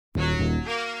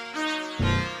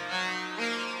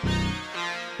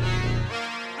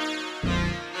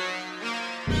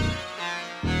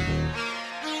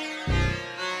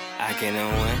second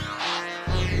and one.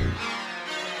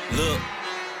 Look,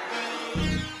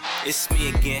 it's me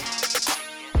again.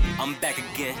 I'm back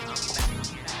again.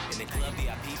 In the club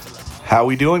VIP full of... How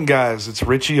we doing, guys? It's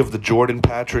Richie of the Jordan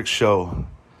Patrick Show,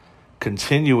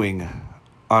 continuing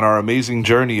on our amazing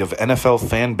journey of NFL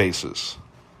fan bases.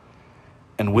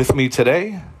 And with me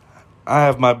today, I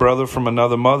have my brother from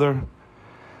another mother,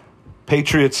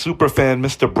 Patriots Superfan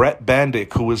Mr. Brett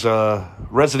Bandych, who is a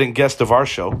resident guest of our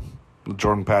show, the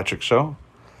Jordan Patrick Show.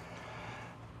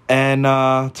 And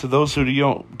to those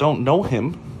who don't know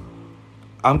him,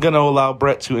 I'm going to allow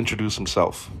Brett to introduce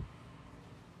himself.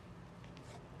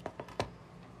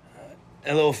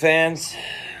 Hello, fans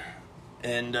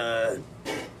and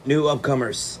new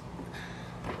upcomers.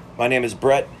 My name is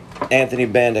Brett Anthony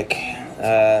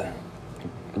Bandych.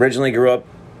 Originally grew up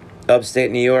upstate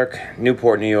New York,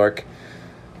 Newport, New York.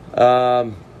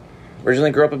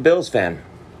 Originally grew up a Bills fan.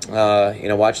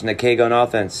 Watching the K-Gun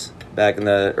offense back in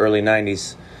the early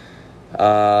 90s.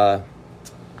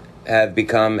 Have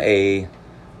become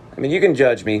you can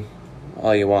judge me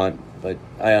all you want, but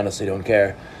I honestly don't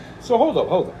care. So hold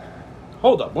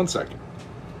up 1 second.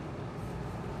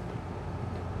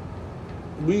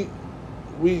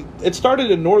 It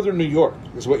started in northern New York,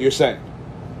 is what you're saying.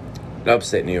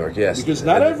 Upstate New York, yes. Because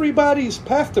not everybody's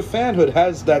path to fanhood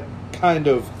has that kind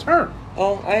of turn.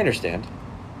 Oh, I understand.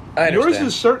 Yours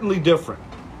is certainly different.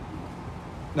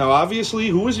 Now, obviously,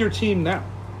 who is your team now?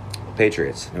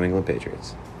 Patriots, New England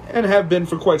Patriots. And have been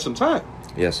for quite some time.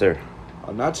 Yes, sir.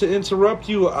 Not to interrupt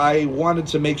you, I wanted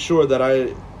to make sure that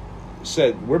I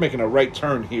said we're making a right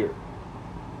turn here.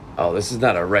 Oh, this is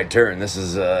not a right turn. This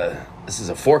is a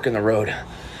fork in the road.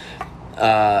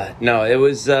 No, it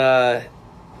was, and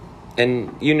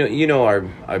you know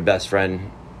our best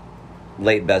friend,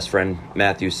 late best friend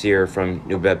Matthew Sear from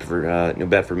New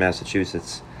Bedford,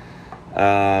 Massachusetts.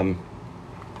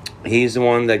 He's the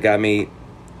one that got me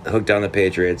hooked on the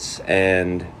Patriots,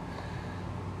 and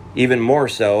even more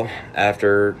so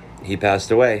after he passed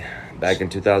away back in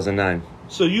 2009.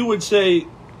 So you would say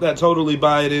that totally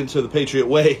buy it into the Patriot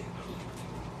way,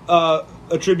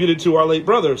 attributed to our late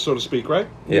brother, so to speak, right?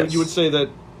 Yes. You would say that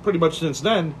pretty much since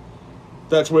then,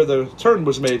 that's where the turn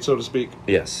was made, so to speak.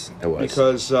 Yes, it was.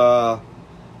 Because I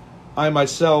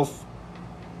myself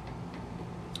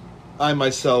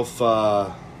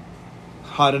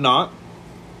had an aunt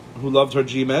who loved her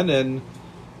G-Men and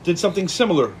did something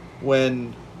similar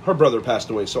when her brother passed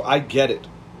away. So I get it.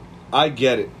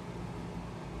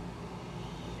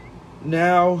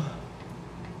 Now,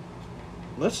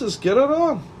 let's just get it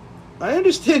on. I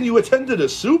understand you attended a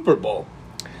Super Bowl.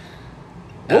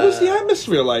 What was the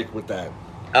atmosphere like with that?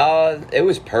 It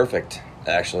was perfect,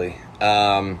 actually.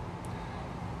 It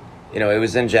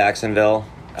was in Jacksonville.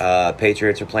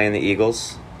 Patriots were playing the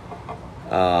Eagles.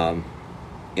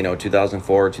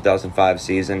 2004, 2005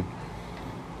 season.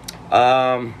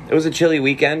 It was a chilly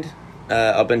weekend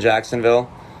up in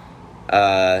Jacksonville.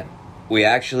 We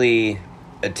actually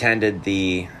attended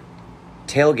the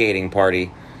tailgating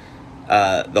party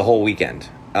the whole weekend.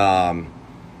 I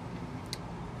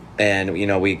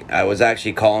was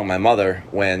actually calling my mother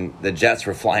when the Jets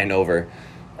were flying over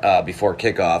before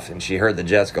kickoff, and she heard the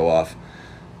Jets go off.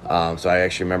 So I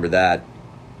actually remember that.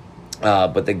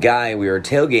 But the guy we were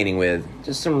tailgating with,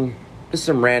 just some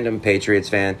random Patriots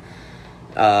fan,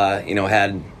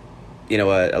 had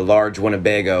a large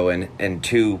Winnebago and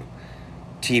two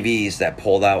TVs that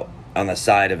pulled out on the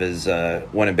side of his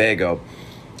Winnebago,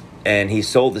 and he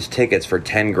sold his tickets for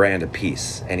 $10,000 a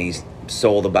piece, and he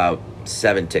sold about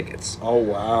 7 tickets. Oh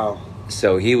wow!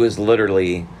 So he was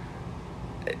literally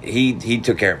he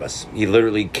took care of us. He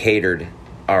literally catered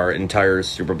our entire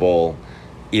Super Bowl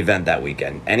event that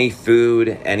weekend. Any food,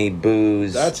 any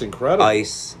booze, that's incredible.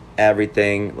 Ice,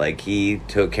 everything. Like, he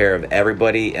took care of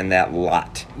everybody in that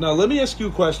lot. Now let me ask you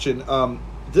a question.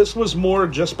 This was more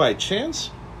just by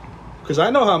chance? Because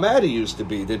I know how Maddie used to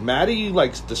be. Did Maddie,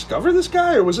 discover this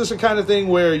guy? Or was this the kind of thing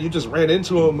where you just ran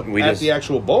into him the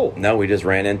actual bowl? No, we just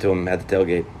ran into him at the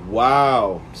tailgate.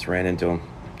 Wow. Just ran into him.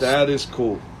 That is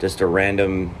cool. Just a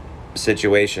random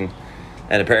situation.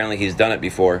 And apparently he's done it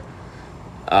before.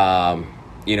 But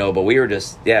we were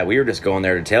just going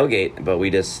there to tailgate. But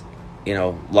we just,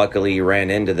 luckily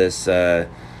ran into this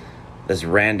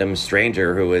random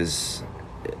stranger who was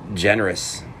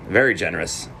generous, very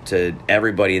generous to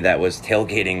everybody that was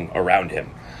tailgating around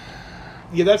him.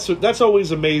 Yeah, that's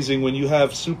always amazing when you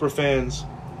have super fans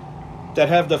that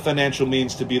have the financial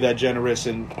means to be that generous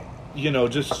and,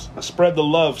 just spread the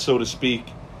love, so to speak.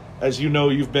 As you know,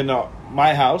 you've been to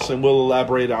my house, and we'll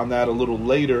elaborate on that a little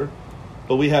later.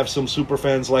 But we have some super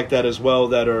fans like that as well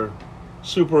that are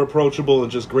super approachable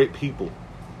and just great people.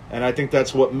 And I think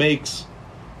that's what makes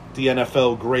the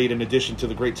NFL great, in addition to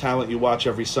the great talent you watch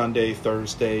every Sunday,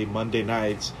 Thursday, Monday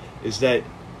nights, is that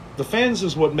the fans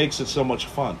is what makes it so much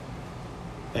fun.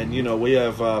 And, you know, we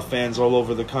have fans all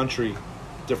over the country,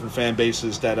 different fan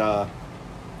bases that,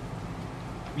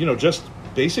 you know, just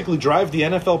basically drive the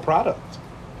NFL product.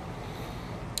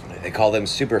 They call them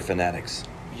super fanatics.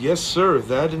 Yes, sir.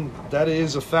 That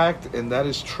is a fact, and that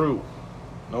is true.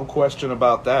 No question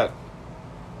about that.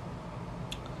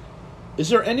 Is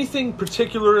there anything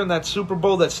particular in that Super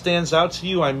Bowl that stands out to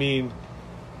you? I mean,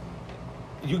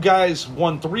 you guys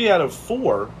won 3 out of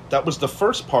 4. That was the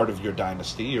first part of your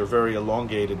dynasty, your very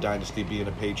elongated dynasty, being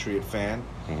a Patriot fan.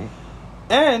 Mm-hmm.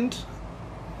 And,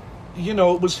 you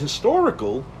know, it was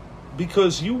historical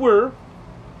because you were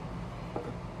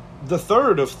the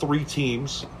third of 3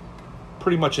 teams,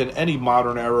 pretty much in any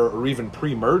modern era or even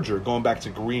pre-merger, going back to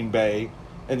Green Bay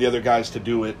and the other guys to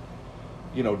do it.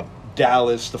 You know,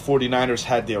 Dallas, the 49ers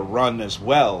had their run as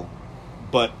well.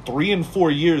 But 3 in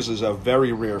 4 years is a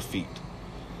very rare feat.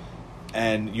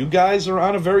 And you guys are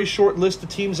on a very short list of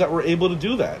teams that were able to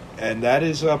do that. And that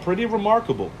is pretty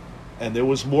remarkable. And there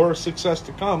was more success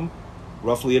to come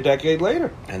roughly a decade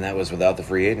later. And that was without the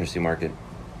free agency market.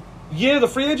 Yeah, the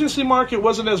free agency market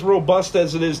wasn't as robust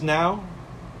as it is now.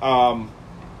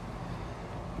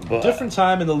 Different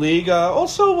time in the league.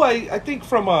 Also, I think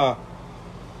from a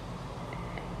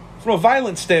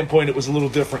violent standpoint, it was a little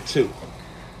different too.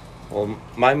 Well,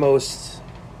 my most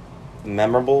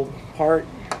memorable part,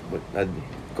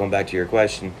 going back to your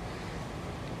question,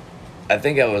 I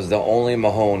think I was the only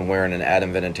Mahone wearing an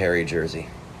Adam Vinatieri jersey.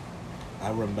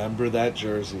 I remember that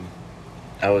jersey.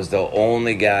 I was the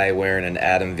only guy wearing an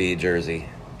Adam V jersey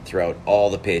throughout all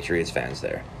the Patriots fans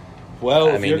there. Well,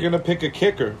 if you're going to pick a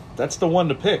kicker, that's the one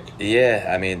to pick.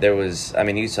 Yeah, I mean,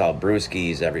 you saw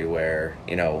Brewskis everywhere,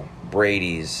 you know,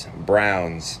 Brady's,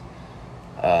 Browns,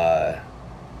 you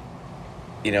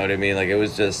know what I mean? Like, it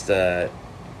was just, it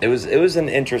was an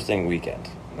interesting weekend,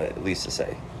 at least to say.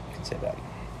 You can say that.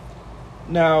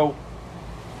 Now,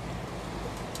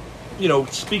 you know,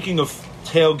 speaking of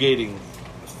tailgating,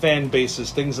 fan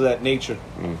bases, things of that nature,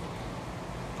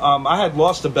 I had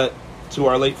lost a bet to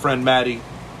our late friend Maddie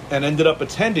and ended up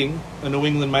attending a New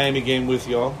England-Miami game with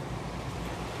y'all.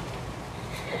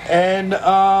 And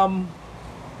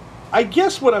I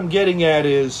guess what I'm getting at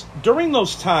is, during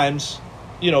those times,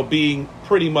 you know, being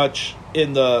pretty much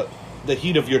in the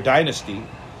heat of your dynasty,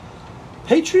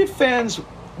 Patriot fans,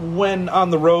 when on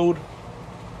the road,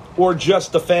 or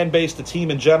just the fan base, the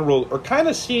team in general, are kind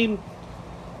of seen,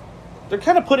 they're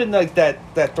kind of put in like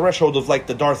that threshold of like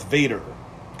the Darth Vader.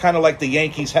 Kind of like the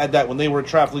Yankees had that when they were a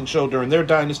traveling show during their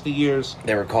dynasty years.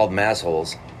 They were called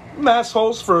massholes.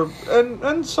 Massholes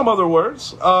and some other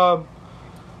words.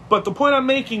 But the point I'm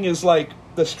making is, like,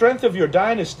 the strength of your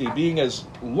dynasty being as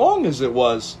long as it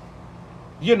was,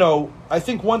 you know, I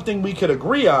think one thing we could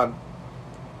agree on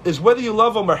is whether you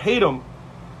love them or hate them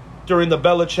during the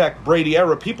Belichick-Brady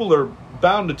era, people are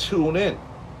bound to tune in.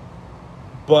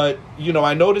 But, you know,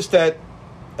 I noticed that,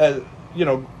 you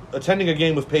know, attending a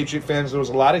game with Patriot fans, there was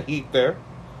a lot of heat there.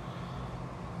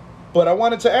 But I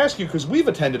wanted to ask you, because we've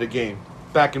attended a game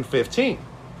back in 2015.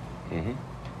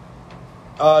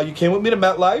 Mm-hmm. You came with me to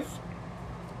MetLife.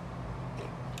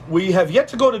 We have yet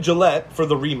to go to Gillette for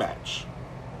the rematch.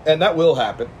 And that will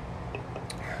happen.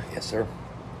 Yes, sir.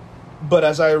 But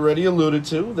as I already alluded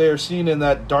to, they are seen in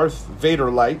that Darth Vader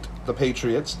light, the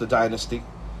Patriots, the dynasty.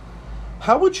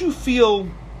 How would you feel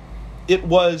it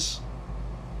was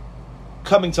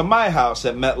coming to my house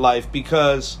at MetLife?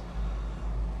 Because,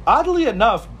 oddly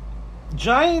enough,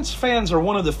 Giants fans are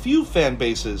one of the few fan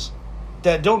bases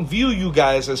that don't view you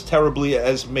guys as terribly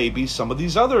as maybe some of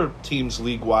these other teams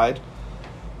league-wide.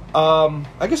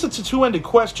 I guess it's a two-ended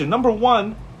question. Number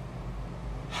one,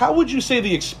 how would you say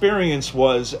the experience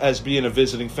was as being a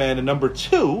visiting fan? And number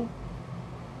two,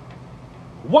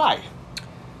 why?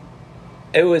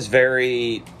 It was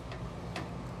very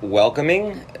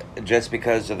welcoming, just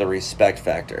because of the respect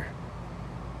factor.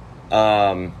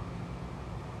 You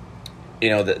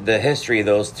know, the history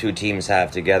those two teams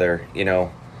have together, you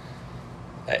know,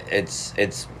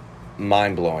 it's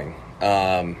mind-blowing.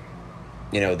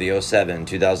 You know, the 2007,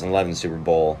 2011 Super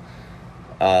Bowl,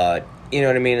 you know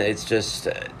what I mean? It's just,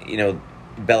 you know,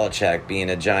 Belichick being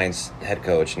a Giants head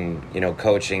coach and, you know,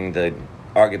 coaching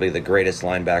arguably the greatest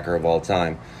linebacker of all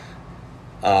time.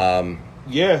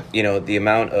 Yeah. You know, the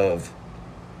amount of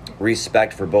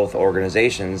respect for both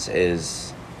organizations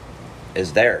is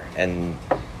there, and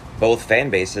both fan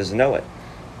bases know it.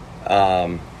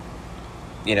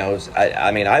 You know,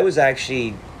 I mean, I was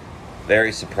actually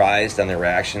very surprised on the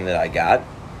reaction that I got.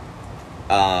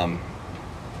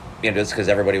 just because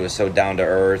everybody was so down to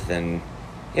earth, and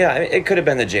yeah, it could have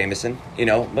been the Jameson,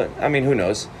 but I mean, who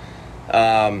knows?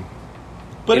 But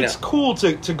it's cool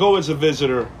to go as a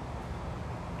visitor,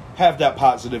 have that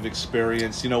positive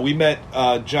experience. We met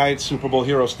Giant Super Bowl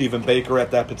hero Stephen Baker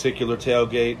at that particular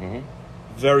tailgate. Mm-hmm.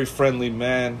 Very friendly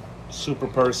man, super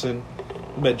person.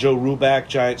 We met Joe Ruback,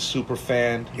 Giant super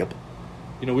fan. Yep.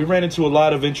 We ran into a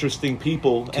lot of interesting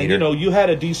people. Teeter. And, you had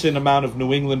a decent amount of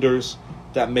New Englanders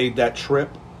that made that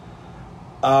trip.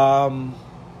 I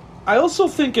also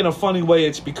think in a funny way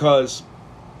it's because,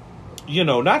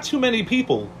 not too many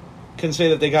people can say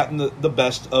that they got the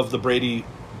best of the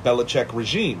Brady-Belichick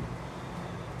regime.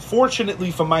 Fortunately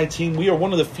for my team, we are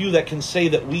one of the few that can say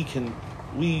that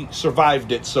we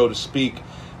survived it, so to speak.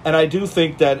 And I do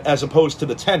think that as opposed to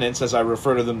the tenants, as I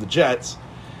refer to them, the Jets,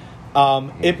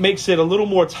 it makes it a little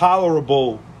more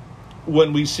tolerable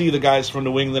when we see the guys from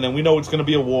New England and we know it's going to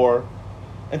be a war.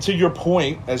 And to your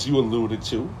point, as you alluded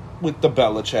to, with the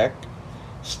Belichick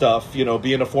stuff,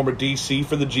 being a former DC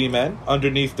for the G-Men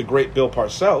underneath the great Bill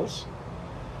Parcells,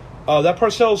 that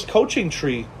Parcells coaching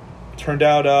tree turned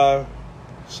out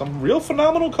some real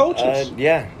phenomenal coaches.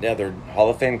 Yeah, they're Hall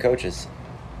of Fame coaches.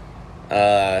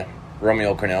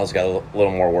 Romeo Cornell's got a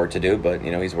little more work to do, but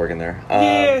he's working there.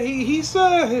 He's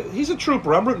a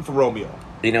trooper. I'm rooting for Romeo.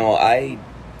 I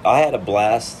had a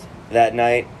blast that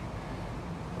night.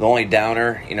 The only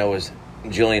downer, was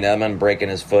Julian Edelman breaking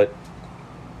his foot,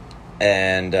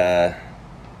 and that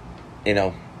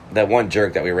one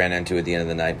jerk that we ran into at the end of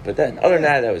the night. But then, other than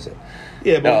that was it.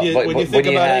 Yeah, but when you think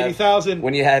about 80,000...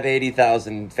 When you have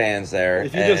 80,000 fans there...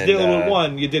 If you're just dealing with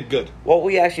one, you did good. Well,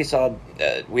 we actually saw...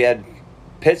 we had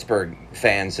Pittsburgh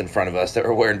fans in front of us that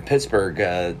were wearing Pittsburgh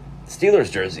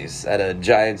Steelers jerseys at a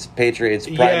Giants-Patriots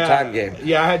primetime game.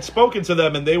 Yeah, I had spoken to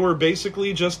them, and they were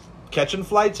basically just catching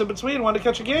flights in between, wanted to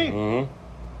catch a game.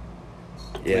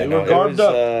 Mm-hmm. Yeah, they were garbed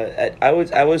up.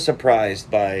 I was surprised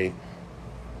by,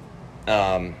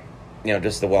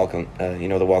 just the welcome,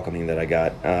 the welcoming that I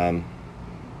got.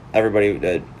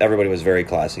 Everybody was very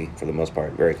classy for the most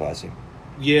part, very classy.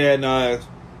 Yeah, and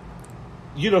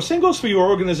same goes for your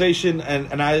organization,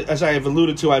 and I, as I have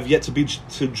alluded to, I've yet to be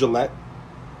to Gillette.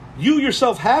 You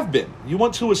yourself have been. You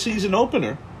went to a season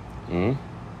opener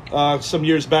some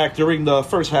years back during the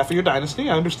first half of your dynasty.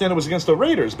 I understand it was against the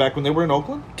Raiders back when they were in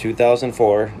Oakland.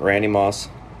 2004, Randy Moss,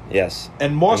 yes.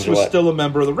 And Moss was still a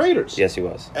member of the Raiders. Yes, he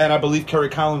was. And I believe Kerry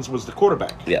Collins was the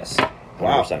quarterback. Yes, 100%.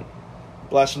 Wow.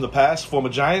 Blast from the past, former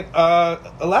Giant.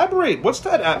 Elaborate. What's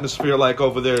that atmosphere like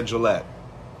over there in Gillette?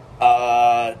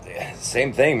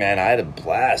 Same thing, man. I had a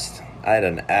blast. I had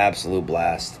an absolute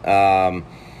blast.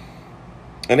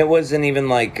 And it wasn't even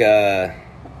like, it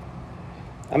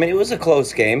was a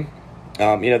close game.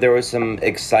 There was some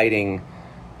exciting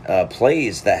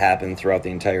plays that happened throughout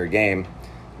the entire game.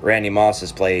 Randy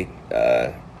Moss's play,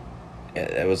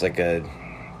 it was like a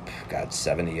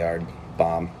 70-yard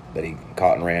bomb that he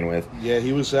caught and ran with. Yeah,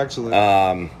 he was excellent.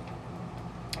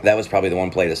 That was probably the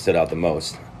one play that stood out the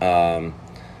most.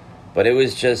 But it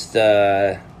was just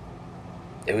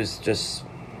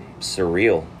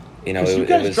surreal. Because you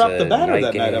guys dropped the banner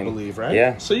that night, I believe, right?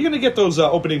 Yeah. So you're going to get those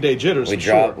opening day jitters. We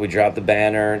dropped the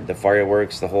banner, the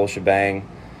fireworks, the whole shebang.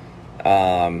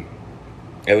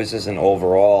 It was just an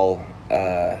overall,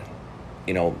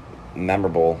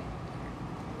 memorable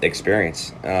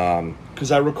experience.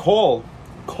 Because I recall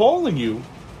calling you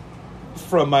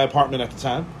from my apartment at the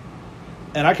time,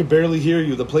 and I could barely hear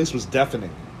you. The place was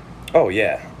deafening. Oh,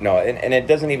 yeah. No, and it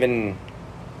doesn't even...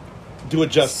 do it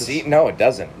justice. No, it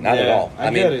doesn't. Not at all.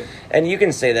 I get it. And you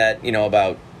can say that,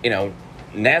 about,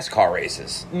 NASCAR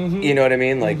races. Mm-hmm. You know what I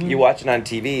mean? Like, you watch it on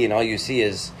TV, and all you see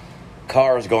is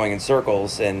cars going in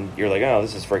circles, and you're like, oh,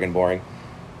 this is freaking boring.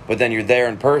 But then you're there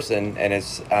in person, and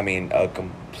it's, a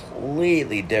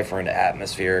completely different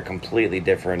atmosphere, a completely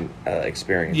different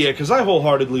experience. Yeah, because I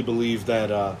wholeheartely believe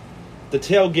that the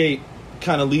tailgate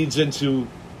kind of leads into,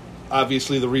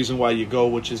 obviously, the reason why you go,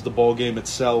 which is the ball game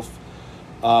itself.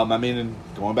 And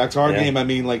going back to our game,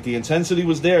 the intensity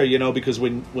was there, because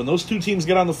when those two teams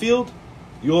get on the field,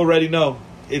 you already know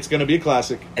it's going to be a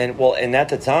classic. And at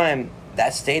the time,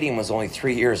 that stadium was only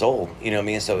 3 years old, you know what I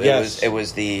mean? So it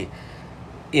was the,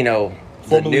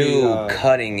 the new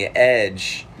cutting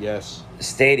edge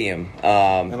stadium.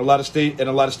 And a lot of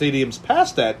stadiums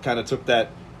past that kind of took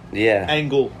that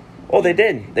angle. Well, they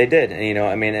did. And,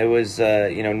 it was,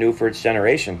 new for its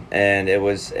generation. And it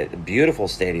was a beautiful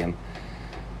stadium.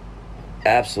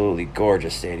 Absolutely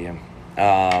gorgeous stadium.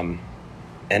 And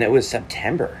it was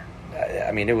September.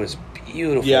 It was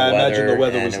beautiful. Yeah, I weather, imagine the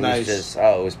weather was it nice.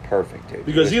 It was perfect, dude.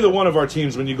 Because either one of our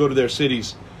teams, when you go to their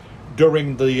cities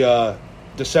during the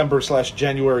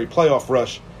December/January playoff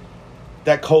rush,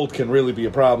 that cold can really be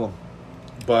a problem.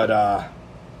 But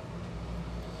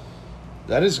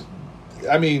that is,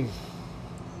 I mean,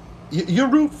 you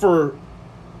root for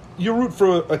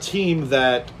a team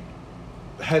that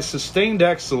has sustained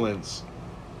excellence,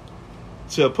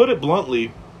 to put it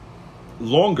bluntly,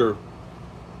 longer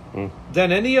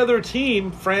than any other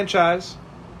team franchise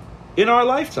in our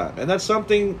lifetime. And that's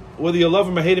something, whether you love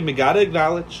him or hate him, you got to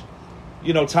acknowledge.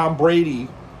 You know, Tom Brady,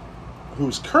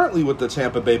 who's currently with the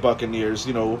Tampa Bay Buccaneers,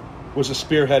 you know, was a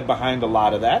spearhead behind a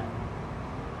lot of that.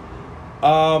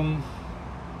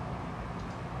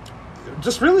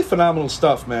 Just really phenomenal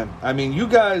stuff, man. I mean, you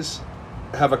guys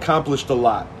have accomplished a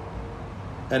lot.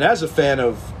 And as a fan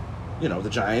of, you know, the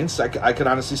Giants, I could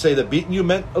honestly say that beating you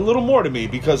meant a little more to me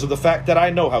because of the fact that I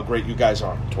know how great you guys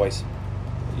are. Twice.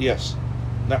 Yes.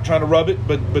 Not trying to rub it,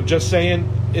 but just saying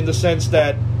in the sense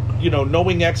that, you know,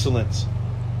 knowing excellence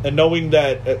and knowing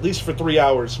that at least for 3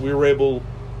 hours we were able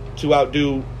to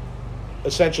outdo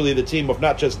essentially the team of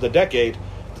not just the decade,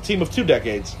 the team of 2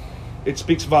 decades. It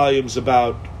speaks volumes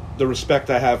about the respect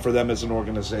I have for them as an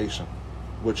organization,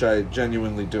 which I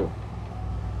genuinely do.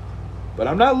 But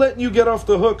I'm not letting you get off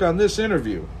the hook on this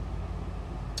interview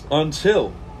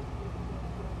until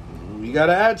we got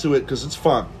to add to it because it's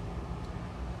fun.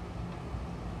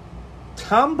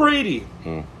 Tom Brady.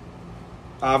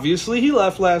 Obviously, he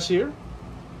left last year.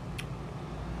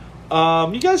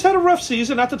 You guys had a rough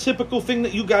season, not the typical thing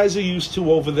that you guys are used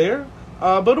to over there,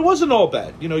 but it wasn't all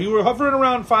bad. You know, you were hovering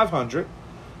around 500.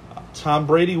 Tom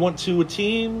Brady went to a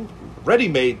team,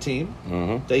 ready-made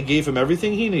team. They gave him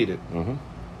everything he needed.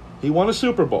 He won a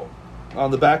Super Bowl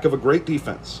on the back of a great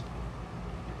defense.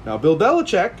 Now, Bill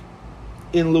Belichick,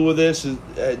 in lieu of this,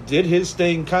 did his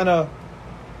thing kind of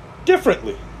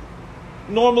differently.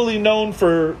 Normally known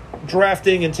for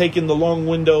drafting and taking the long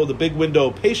window, the big window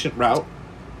patient route,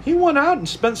 he went out and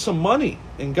spent some money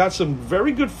and got some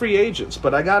very good free agents.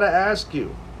 But I got to ask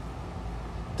you,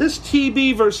 this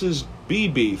TB versus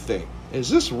BB thing, is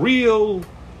this real?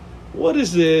 What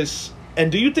is this?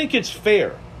 And do you think it's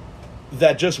fair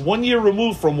that just 1 year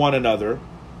removed from one another,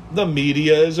 the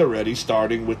media is already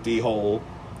starting with the whole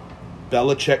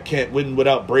Belichick can't win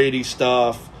without Brady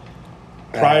stuff?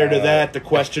 Prior to that, the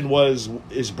question was,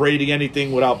 is Brady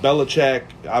anything without Belichick?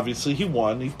 Obviously, he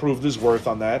won. He proved his worth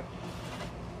on that.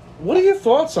 What are your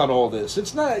thoughts on all this?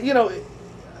 It's not, you know,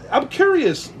 I'm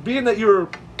curious, being that you're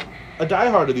a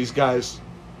diehard of these guys,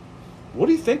 what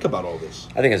do you think about all this?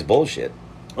 I think it's bullshit.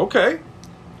 Okay.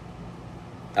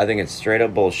 I think it's straight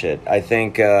up bullshit. I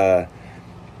think, you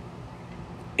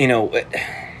know,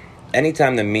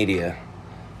 anytime the media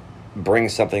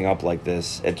brings something up like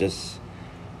this,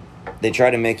 they try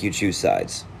to make you choose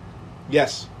sides.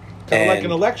 Yes. Kind of like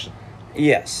an election.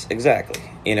 Yes, exactly.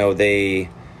 You know,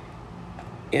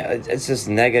 it's just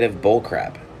negative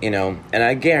bullcrap, you know. And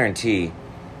I guarantee,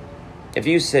 if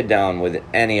you sit down with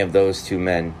any of those two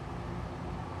men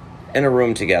in a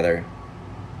room together,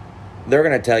 they're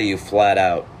going to tell you flat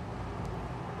out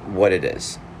what it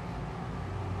is.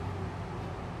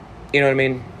 You know what I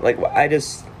mean? Like, I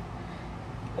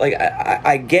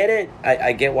get it.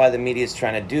 I get why the media's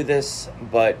trying to do this,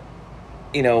 but,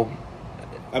 you know,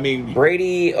 I mean,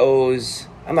 Brady owes,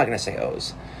 I'm not going to say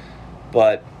owes,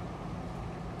 but,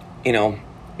 you know,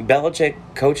 Belichick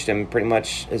coached him pretty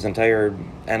much his entire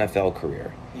NFL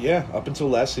career. Yeah, up until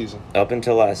last season.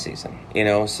 You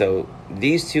know, so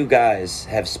these two guys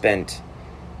have spent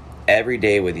every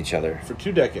day with each other. For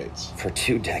 2 decades.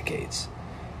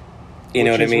 You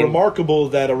know what I mean? It's remarkable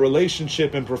that a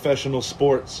relationship in professional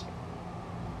sports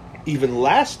even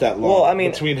lasts that long. Well, I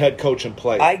mean, between head coach and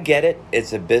player. I get it.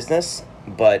 It's a business,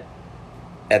 but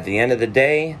at the end of the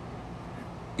day,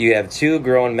 you have 2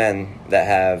 grown men that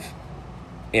have,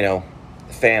 you know,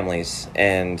 families,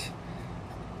 and,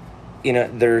 you know,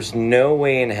 there's no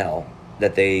way in hell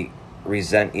that they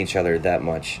resent each other that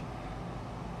much.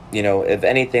 You know, if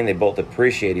anything, they both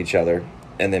appreciate each other,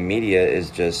 and the media is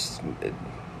just,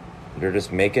 they're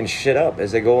just making shit up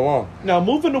as they go along. Now,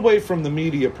 moving away from the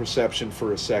media perception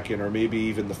for a second, or maybe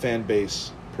even the fan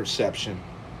base perception,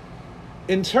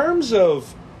 in terms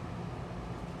of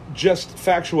just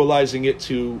factualizing it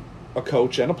to a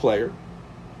coach and a player,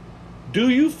 do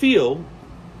you feel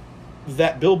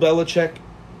that Bill Belichick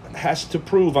has to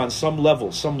prove on some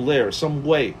level, some layer, some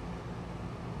way?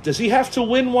 Does he have to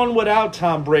win one without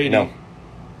Tom Brady? No.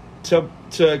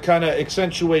 To kind of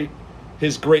accentuate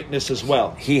his greatness as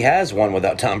well? He has won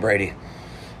without Tom Brady.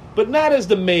 But not as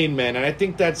the main man, and I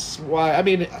think that's why, I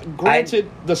mean, granted,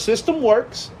 the system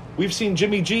works. We've seen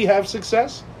Jimmy G have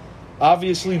success.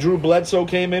 Obviously, Drew Bledsoe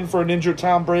came in for an injured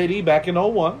Tom Brady back in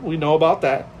 2001. We know about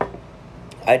that.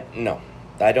 No,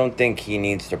 I don't think he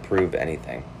needs to prove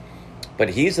anything. But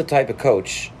he's the type of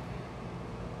coach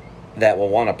that will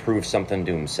want to prove something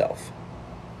to himself.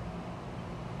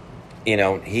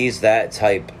 He's that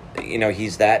type.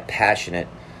 He's that passionate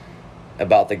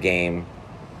about the game.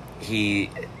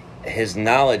 His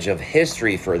knowledge of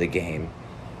history for the game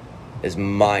is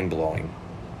mind-blowing.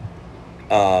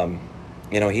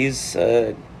 He's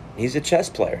a chess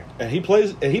player. And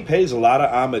he pays a lot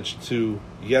of homage to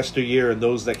yesteryear and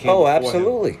those that came before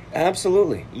absolutely. him.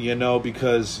 Absolutely.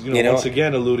 Because, once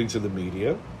again, alluding to the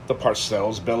media, the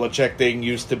Parcells-Belichick thing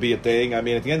used to be a thing. I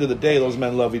mean, at the end of the day, those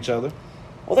men love each other.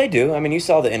 Well, they do. I mean, you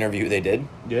saw the interview they did.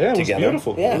 Yeah, it together. Was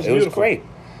beautiful. Yeah, it was great.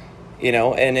 And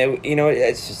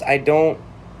it's just, I don't,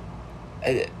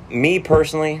 me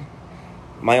personally,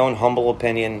 my own humble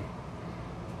opinion,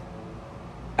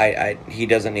 he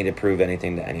doesn't need to prove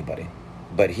anything to anybody.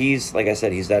 But he's, like I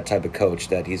said, he's that type of coach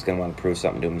that he's going to want to prove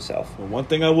something to himself. Well, one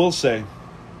thing I will say,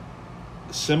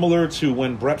 similar to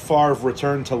when Brett Favre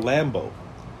returned to Lambeau,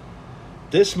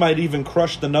 this might even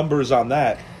crush the numbers on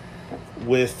that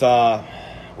with...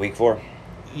 Week 4.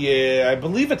 Yeah, I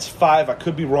believe it's 5. I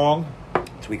could be wrong.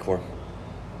 It's week 4.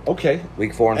 Okay.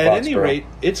 Week 4 in Foxborough. At any rate,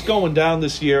 it's going down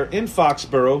this year in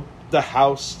Foxborough, the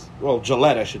house,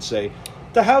 Gillette, I should say,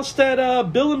 the house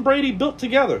that Bill and Brady built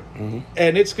together. Mm-hmm.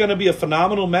 And it's going to be a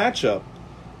phenomenal matchup.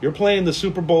 You're playing the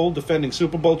Super Bowl, defending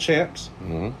Super Bowl champs.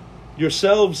 Mm-hmm.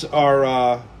 Yourselves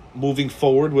are moving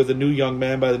forward with a new young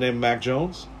man by the name of Mac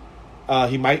Jones.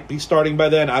 He might be starting by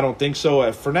then. I don't think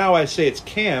so. For now, I say it's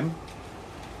Cam.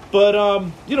 But,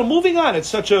 moving on, it's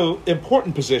such an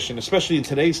important position, especially in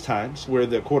today's times where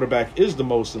the quarterback is the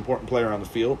most important player on the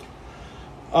field.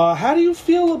 How do you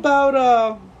feel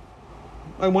about,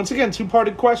 once again,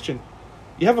 two-parted question.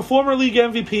 You have a former league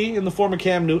MVP in the former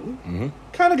Cam Newton. Mm-hmm.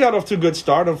 Kind of got off to a good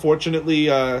start. Unfortunately,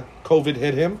 COVID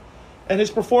hit him. And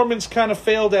his performance kind of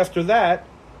failed after that.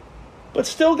 But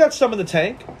still got some in the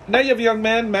tank. Now you have a young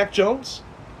man, Mac Jones.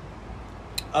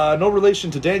 No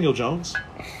relation to Daniel Jones.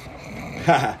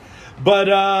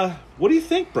 But what do you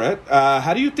think, Brett?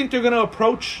 How do you think they're going to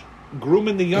approach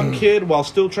grooming the young kid while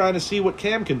still trying to see what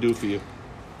Cam can do for you?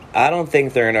 I don't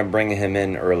think they're going to bring him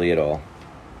in early at all.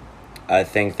 I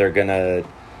think they're going to,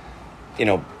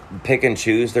 pick and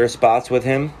choose their spots with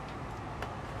him.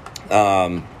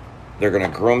 They're going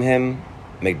to groom him.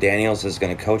 McDaniels is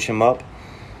going to coach him up.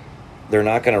 They're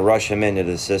not going to rush him into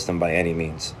the system by any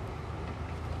means.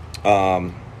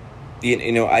 I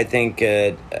think...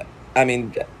 I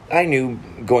knew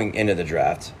going into the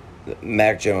draft,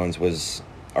 Mac Jones was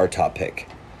our top pick.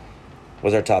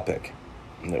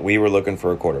 We were looking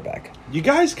for a quarterback. You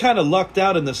guys kind of lucked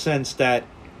out in the sense that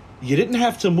you didn't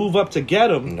have to move up to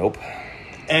get him. Nope.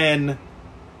 And,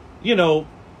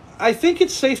 I think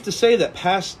it's safe to say that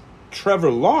past Trevor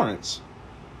Lawrence,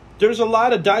 there's a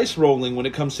lot of dice rolling when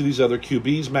it comes to these other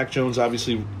QBs. Mac Jones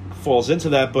obviously falls into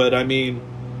that, but,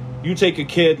 you take a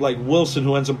kid like Wilson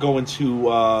who ends up going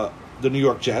to... the New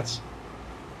York Jets,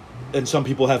 and some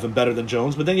people have him better than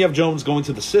Jones, but then you have Jones going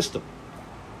to the system.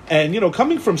 And,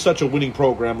 coming from such a winning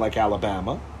program like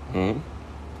Alabama,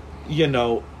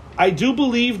 I do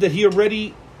believe that he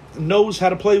already knows how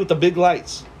to play with the big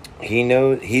lights. He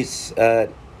knows he's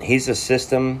a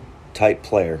system-type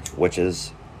player, which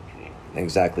is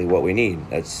exactly what we need.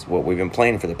 That's what we've been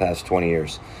playing for the past 20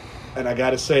 years. And I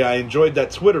got to say, I enjoyed that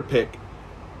Twitter pic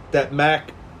that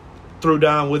Mac threw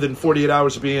down within 48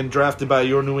 hours of being drafted by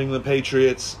your New England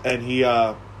Patriots, and he,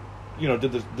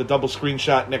 did the double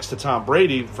screenshot next to Tom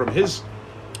Brady from his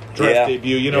draft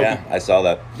debut. Yeah, I saw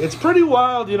that. It's pretty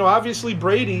wild. Obviously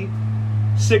Brady,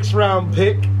 6th-round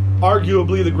pick,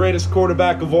 arguably the greatest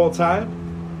quarterback of all time.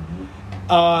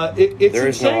 It's there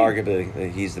is insane. no argument that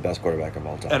he's the best quarterback of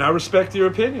all time. And I respect your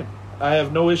opinion. I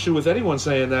have no issue with anyone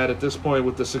saying that at this point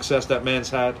with the success that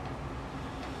man's had.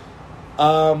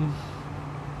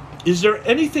 Is there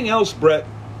anything else, Brett,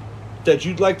 that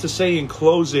you'd like to say in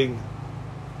closing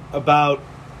about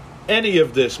any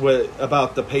of this,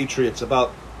 about the Patriots,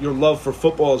 about your love for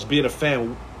football as being a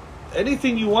fan?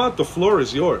 Anything you want, the floor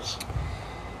is yours.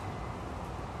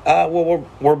 Well,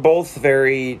 we're both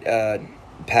very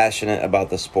passionate about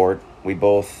the sport. We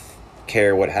both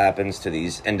care what happens to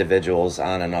these individuals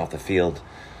on and off the field.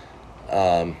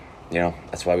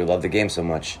 That's why we love the game so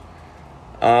much.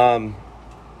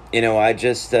 I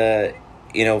just,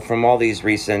 from all these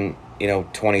recent,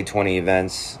 2020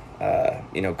 events,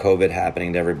 COVID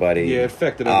happening to everybody. Yeah, it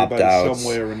affected everybody opt-outs, some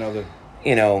way or another.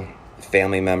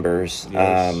 Family members.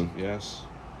 Yes.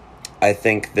 I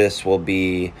think this will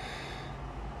be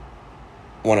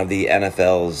one of the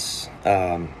NFL's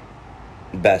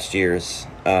best years.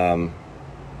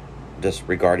 just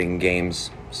regarding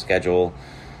games, schedule,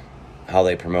 how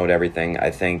they promote everything.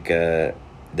 I think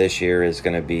this year is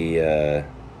going to be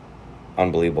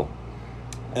unbelievable.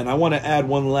 And I want to add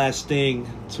one last thing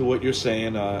to what you're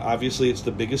saying. Obviously, it's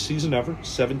the biggest season ever,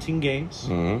 17 games.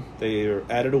 Mm-hmm. They are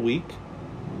added a week.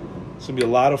 It's going to be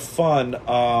a lot of fun.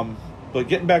 But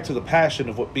getting back to the passion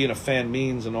of what being a fan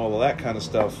means and all of that kind of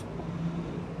stuff,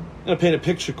 I'm going to paint a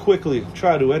picture quickly.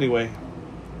 Try to anyway.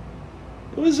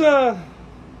 It was early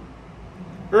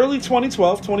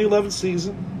 2012, 2011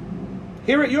 season.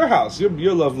 Here at your house,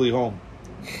 your lovely home.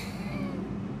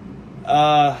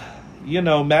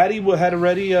 Maddie had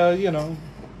already, Yes.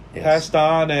 passed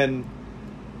on, and,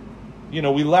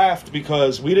 we laughed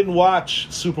because we didn't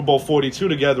watch Super Bowl 42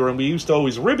 together, and we used to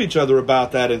always rib each other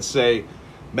about that and say,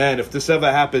 man, if this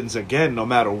ever happens again, no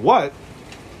matter what,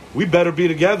 we better be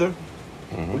together.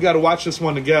 Mm-hmm. We got to watch this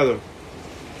one together.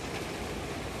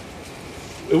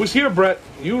 It was here, Brett.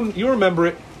 You remember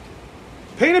it.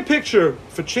 Paint a picture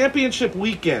for championship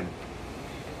weekend.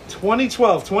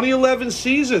 2012, 2011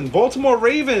 season. Baltimore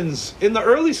Ravens in the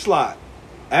early slot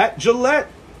at Gillette,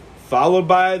 followed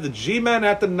by the G-Men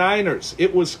at the Niners.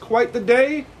 It was quite the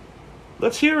day.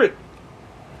 Let's hear it.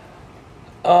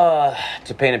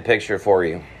 To paint a picture for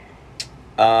you,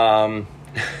 I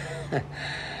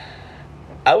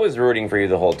was rooting for you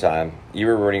the whole time. You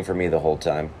were rooting for me the whole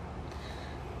time.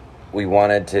 We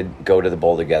wanted to go to the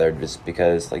bowl together just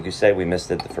because, like you said, we missed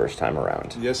it the first time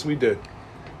around. Yes, we did.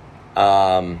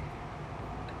 That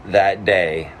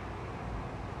day,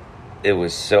 it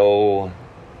was so...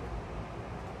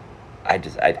 I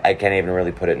can't even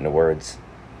really put it into words.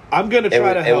 I'm going to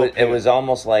try to help. It was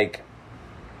almost like,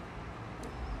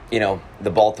 the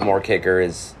Baltimore kicker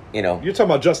is, You're talking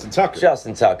about Justin Tucker.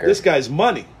 Justin Tucker. This guy's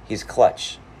money. He's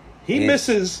clutch. He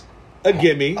misses a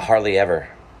gimme. Hardly ever.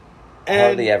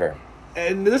 Hardly ever.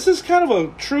 And this is kind of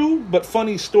a true but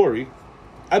funny story.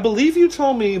 I believe you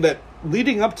told me that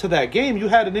leading up to that game, you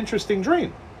had an interesting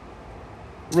dream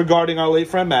regarding our late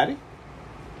friend Matty.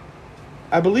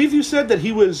 I believe you said that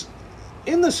he was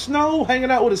in the snow,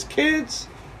 hanging out with his kids,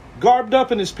 garbed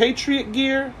up in his Patriot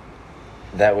gear.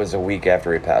 That was a week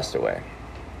after he passed away.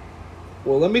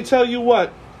 Well, let me tell you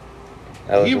what.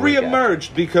 He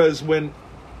reemerged because when,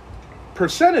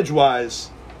 percentage-wise,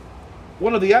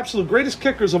 one of the absolute greatest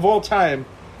kickers of all time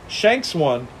shanks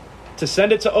one to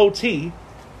send it to OT.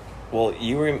 Well, do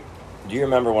you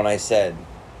remember when I said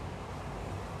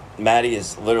Matty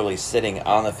is literally sitting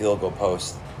on the field goal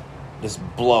post, just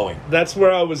blowing? That's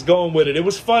where I was going with it. It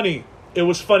was funny.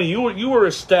 You were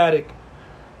ecstatic.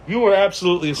 You were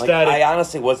absolutely ecstatic. I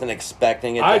honestly wasn't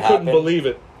expecting it to happen. I couldn't believe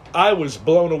it. I was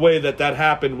blown away that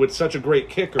happened with such a great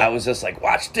kicker. I was just like,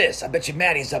 watch this. I bet you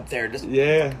Matty's up there just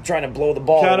trying to blow the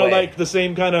ball Kind of away. like the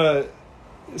same kind of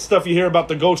stuff you hear about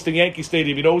the ghost in Yankee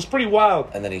Stadium. It was pretty wild.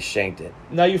 And then he shanked it.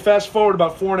 Now you fast forward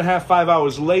about 4.5, 5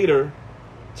 hours later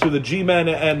to the G-Men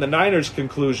and the Niners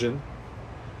conclusion.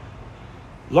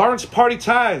 Lawrence Party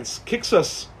Tynes kicks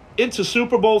us into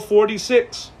Super Bowl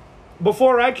 46.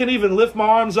 Before I can even lift my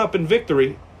arms up in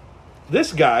victory,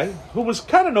 this guy, who was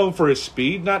kind of known for his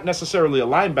speed, not necessarily a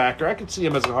linebacker, I could see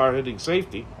him as a hard-hitting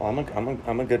safety. Well,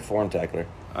 I'm a good form tackler.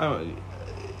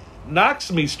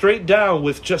 Knocks me straight down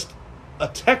with just a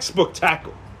textbook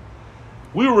tackle.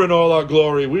 We were in all our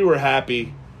glory. We were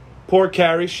happy. Poor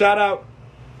Carrie. Shout out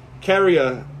Carrie,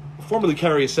 formerly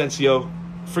Carrie Asensio.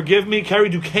 Forgive me, Carrie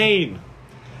Duquesne.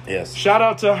 Yes. Shout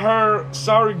out to her.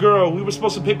 Sorry, girl. We were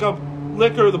supposed to pick up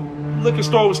liquor. The liquor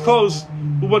store was closed.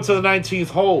 We went to the 19th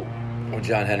hole. With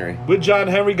John Henry. With John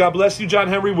Henry. God bless you, John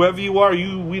Henry. Wherever you are,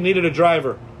 we needed a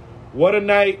driver. What a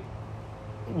night.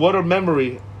 What a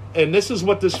memory. And this is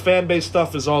what this fan base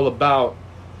stuff is all about.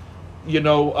 We're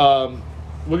gonna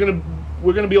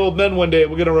be old men one day.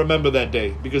 We're gonna remember that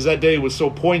day because that day was so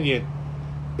poignant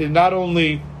in not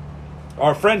only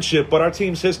our friendship but our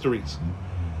team's histories.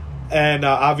 And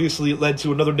obviously, it led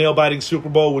to another nail-biting Super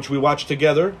Bowl, which we watched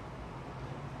together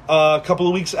a couple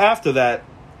of weeks after that.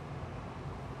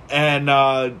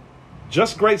 And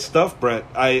just great stuff, Brett.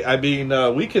 I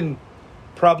mean, we can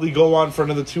probably go on for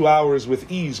another 2 hours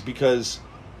with ease because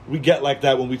we get like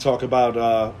that when we talk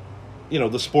about,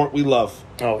 the sport we love.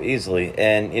 Oh, easily.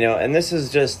 And, and this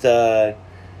is just, a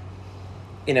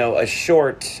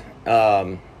short,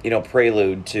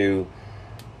 prelude to,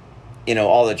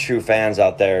 all the true fans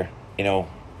out there,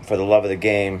 for the love of the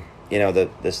game. The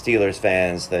Steelers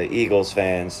fans, the Eagles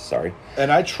fans, sorry.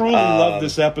 And I truly love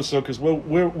this episode because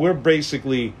we're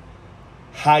basically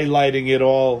highlighting it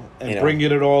all and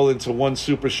bringing it all into one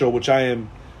super show, which I am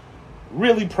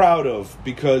really proud of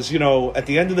because, at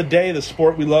the end of the day, the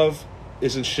sport we love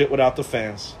isn't shit without the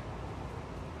fans.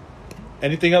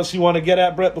 Anything else you want to get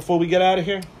at, Brett, before we get out of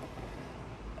here?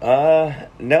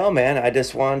 No, man. I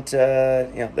just want,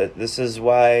 this is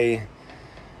why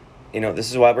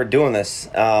we're doing this,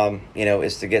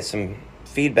 is to get some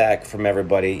feedback from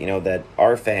everybody, that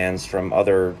are fans from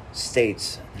other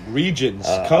states, regions,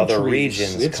 countries. Other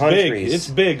regions, it's countries. Big. It's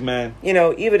big, man.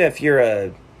 Even if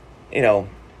you're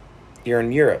you're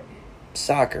in Europe,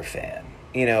 soccer fan,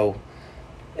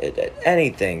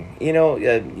 anything,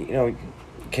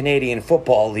 Canadian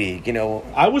Football League,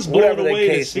 I was blown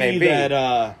away to see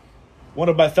that one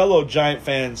of my fellow Giant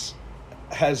fans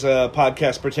has a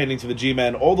podcast pertaining to the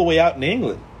G-Man all the way out in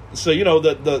England. So,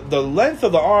 the length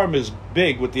of the arm is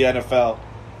big with the NFL.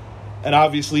 And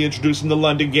obviously introducing the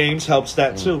London games helps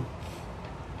that too.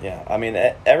 Yeah, I mean,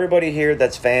 everybody here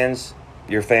that's fans,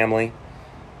 your family.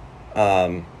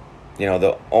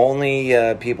 The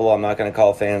only people I'm not going to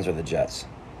call fans are the Jets.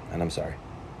 And I'm sorry.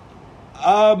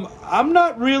 I'm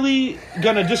not really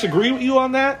going to disagree with you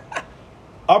on that.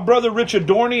 Our brother Richard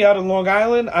Dorney out in Long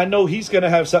Island, I know he's going to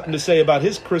have something to say about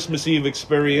his Christmas Eve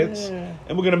experience. And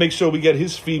we're going to make sure we get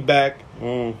his feedback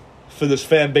for this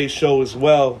fan base show as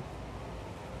well.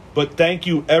 But thank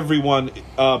you, everyone.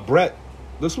 Brett,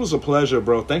 this was a pleasure,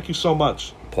 bro. Thank you so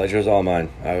much. Pleasure's all mine.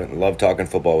 I love talking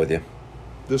football with you.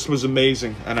 This was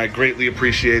amazing, and I greatly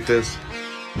appreciate this.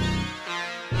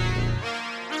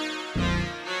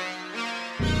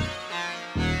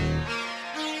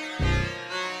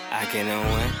 I can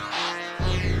win.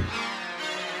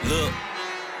 Look,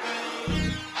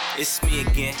 it's me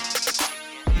again.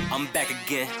 I'm back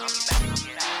again.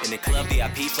 In the club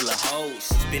VIP full of hoes,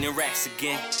 spinning racks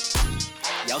again.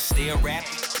 Y'all still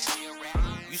rapping?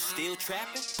 You still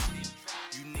trapping?